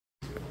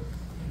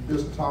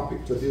this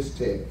topic to this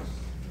text.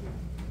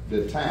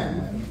 The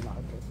time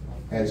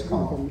has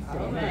come.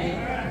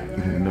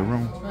 In the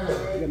room.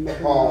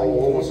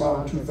 Paul, over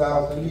some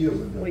 2,000 years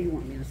ago, What do you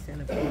want me to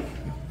celebrate?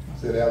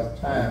 said there's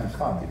a time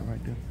coming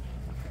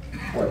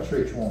where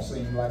church won't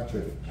seem like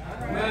church.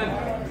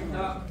 And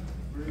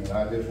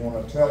I just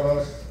want to tell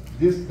us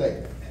this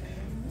day,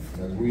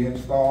 as we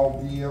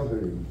install the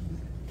elders,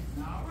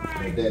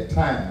 that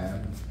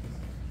time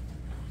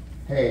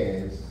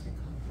has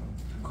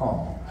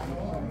come.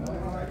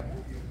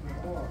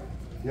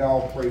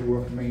 Y'all pray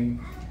with me,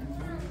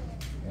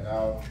 and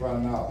I'll try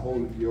not to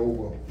hold you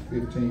over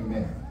 15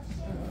 minutes.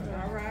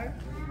 All right.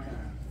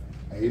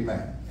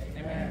 Amen.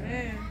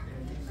 Amen.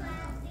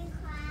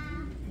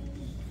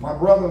 My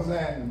brothers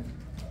and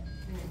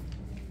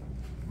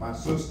my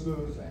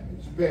sisters, and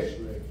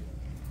especially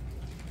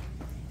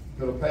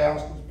to the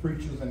pastors,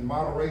 preachers, and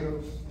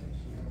moderators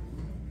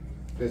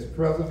that's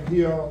present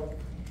here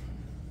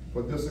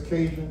for this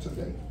occasion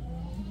today,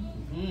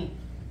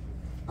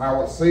 I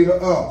would say to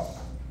us,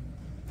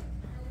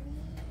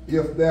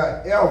 if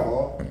there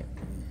ever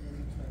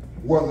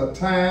was a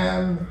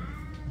time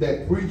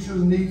that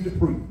preachers need to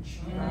preach,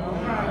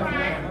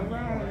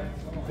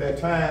 that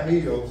time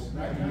is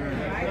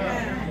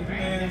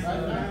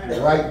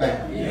right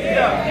now.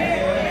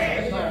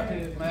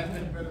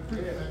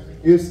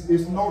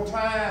 It's no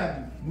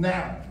time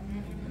now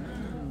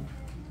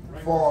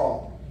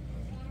for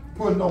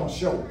putting on a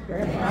show.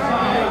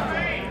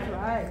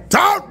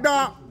 Talk,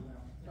 Doc.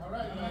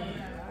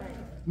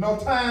 No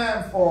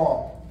time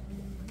for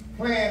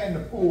playing in the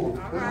pool.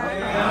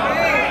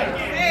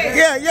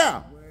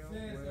 Yeah.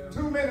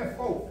 Too many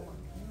folk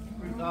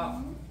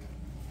are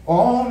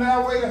on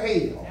their way to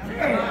hell.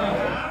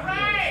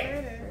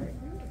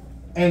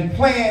 And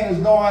playing is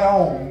going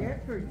on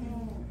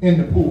in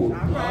the pool.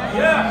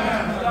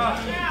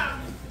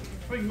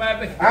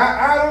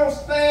 I don't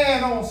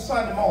stand on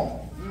Sunday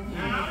morning.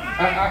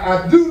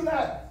 I do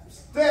not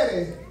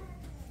study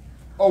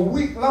a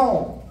week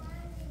long.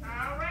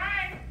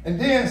 And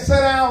then sit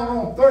down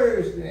on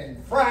Thursday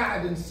and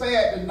Friday and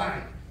Saturday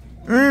night.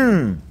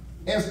 And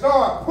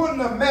start putting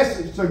a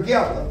message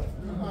together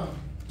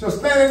to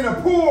stand in the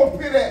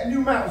pulpit at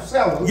New Mount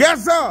Sellers.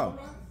 Yes, sir.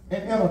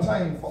 And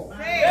entertain folks.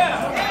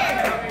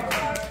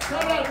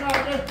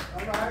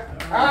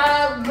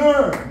 I've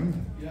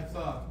learned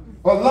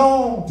a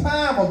long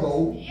time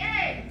ago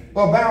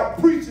about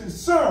preaching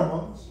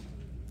sermons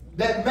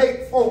that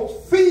make folks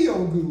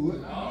feel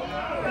good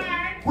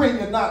when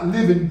you're not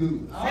living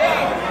good.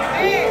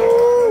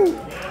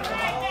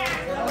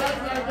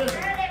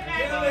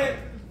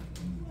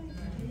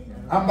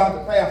 I'm about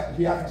to pastor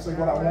here. I can say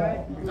what I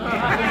want.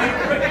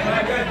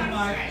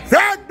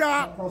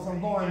 Because I'm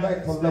going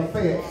back to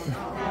Lafayette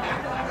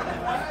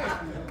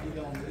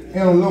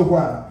in a little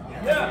while.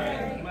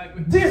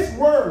 This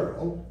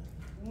world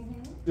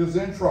is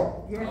in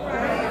trouble.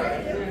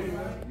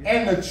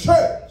 And the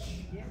church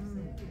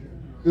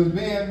is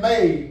being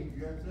made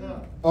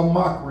a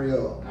mockery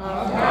of.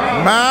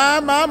 My.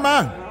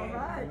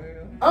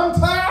 I'm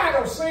tired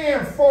of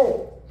seeing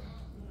folk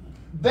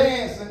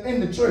dancing in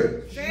the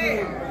church.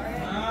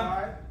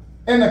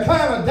 And the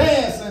kind of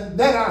dancing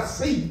that I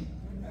see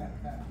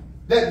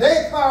that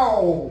they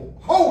call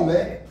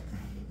holy,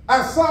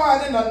 I saw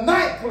it in a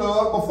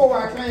nightclub before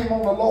I came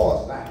on the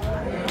Lord's side.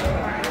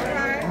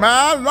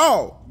 My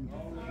Lord.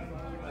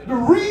 The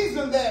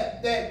reason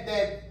that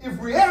if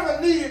we ever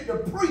needed to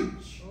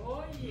preach,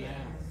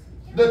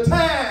 the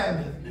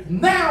time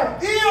now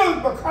is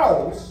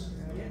because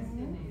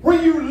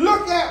when you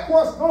look at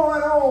what's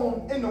going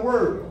on in the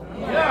world,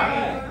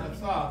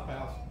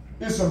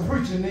 there's some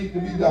preaching need to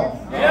be done.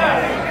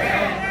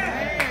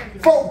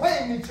 Folks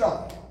hate each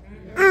other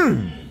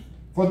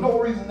for no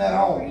reason at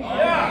all.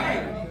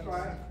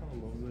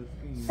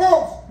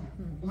 Folks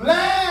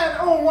lying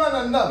on one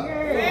another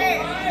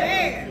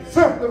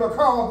simply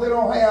because they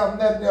don't have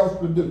nothing else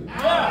to do.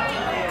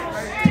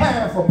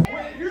 Time for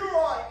when you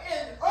are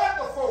in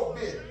other folk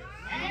business,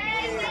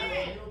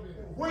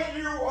 when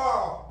you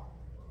are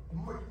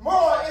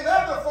more in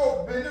other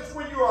folk business,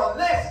 when you are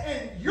less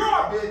in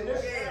your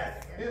business,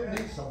 it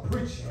needs some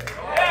preaching.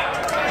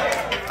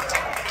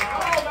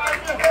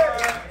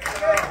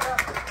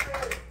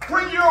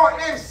 When you're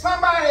in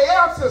somebody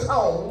else's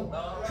home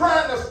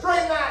trying to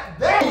straighten out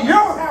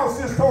your house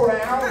is tore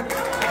down.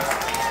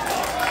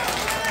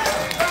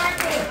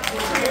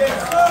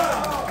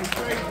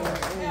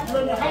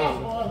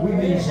 We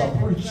need some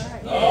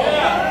preaching.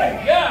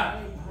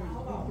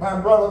 My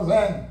brothers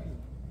and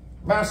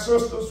my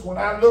sisters, when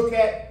I look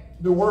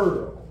at the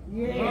world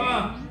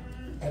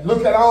and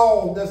look at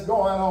all that's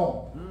going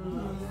on,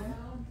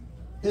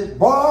 it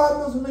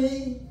bothers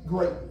me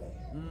greatly.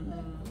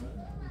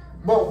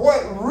 But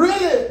what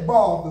really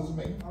bothers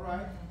me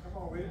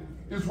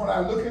is when I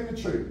look in the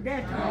church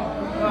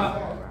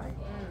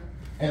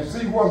and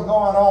see what's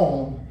going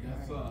on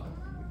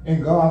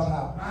in God's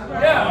house.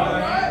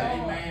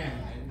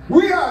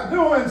 We are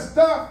doing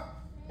stuff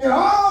in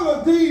all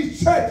of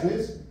these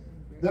churches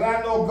that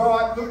I know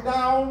God looked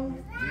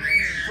down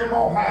from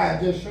on high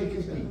and just shake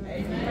his head.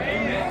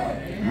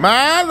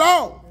 My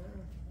Lord.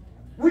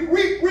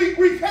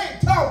 We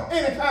can't talk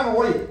any kind of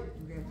way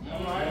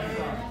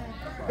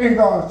in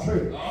God's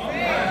church.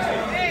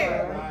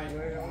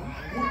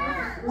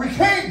 We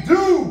can't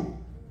do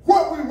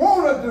what we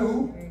want to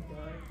do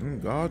In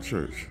God's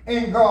church.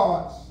 in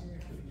God's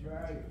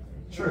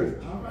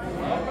church.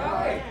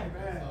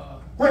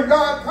 When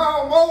God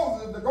called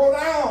Moses to go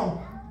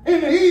down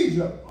into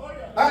Egypt,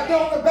 out there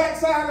on the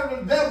backside of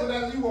the desert,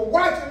 as you were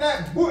watching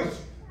that bush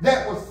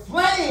that was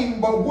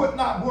flame but would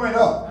not burn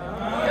up.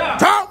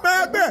 Talk,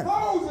 Magby.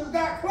 Moses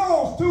got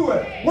close to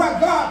it where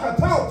God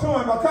could talk to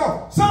him,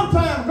 because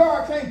sometimes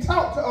God can't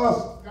talk to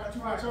us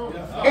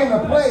in the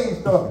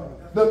place,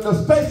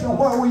 the station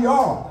where we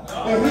are.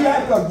 And he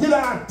had to get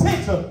our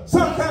attention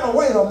some kind of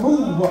way to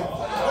move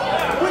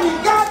us. When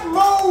he got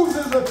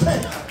Moses'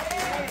 attention,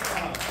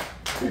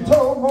 he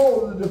told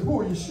Moses to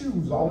pull your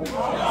shoes off,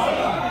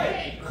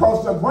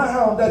 because the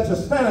ground that you're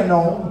standing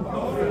on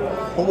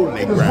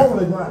is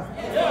holy ground.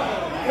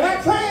 And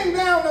I came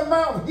down to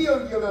Mount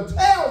Hillard to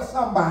tell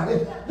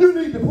somebody you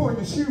need to pull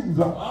your shoes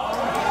off,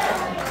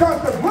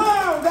 because the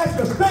ground that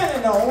you're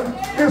standing on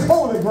is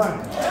holy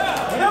ground.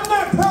 And I'm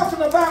not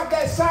talking about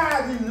that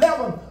size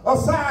 11 or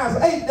size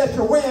 8 that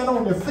you're wearing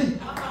on your feet,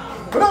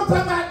 but I'm talking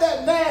about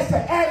that nasty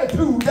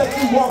attitude that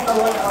you walk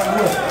around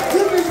with.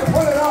 You need to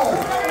put it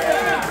on.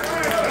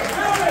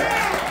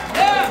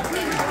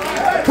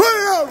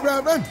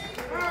 Reverend.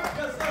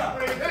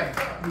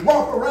 You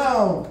walk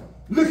around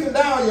looking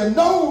down your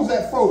nose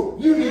at folk.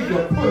 You need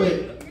to pull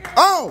it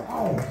Oh.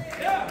 on.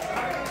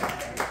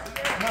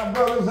 My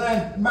brothers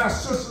and my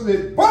sisters,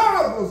 it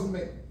bothers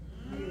me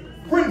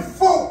when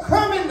folk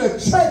come into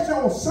church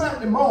on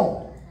Sunday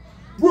morning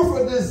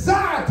with a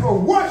desire to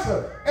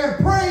worship and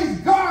praise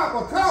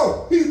God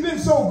because he's been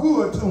so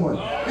good to him.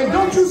 And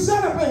don't you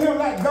sit up in here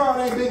like God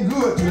ain't been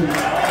good to you.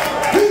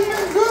 He's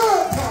been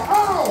good to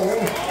all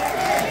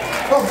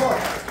of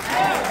us.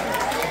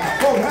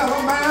 Folks have a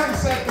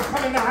mindset to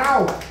come in the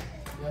house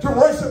to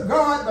worship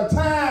God. The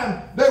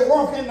time they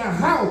walk in the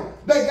house,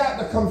 they got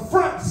to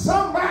confront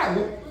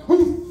somebody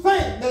who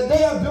think that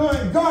they are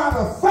doing God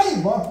a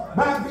favor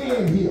by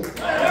being here.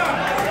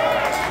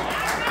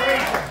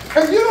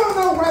 And you don't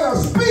know whether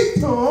to speak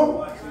to them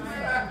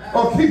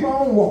or keep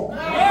on walking.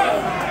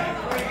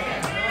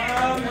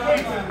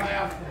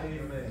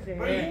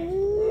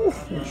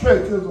 The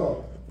church is a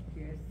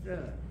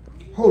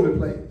holy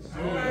place.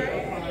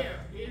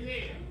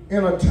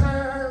 In a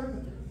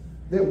time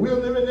that we're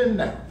living in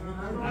now,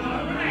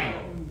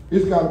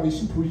 it's got to be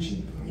some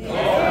preaching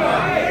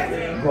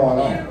going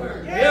on.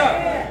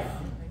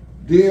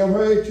 Dear, I've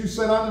heard you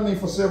sit under me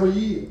for several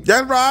years.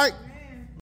 That's right.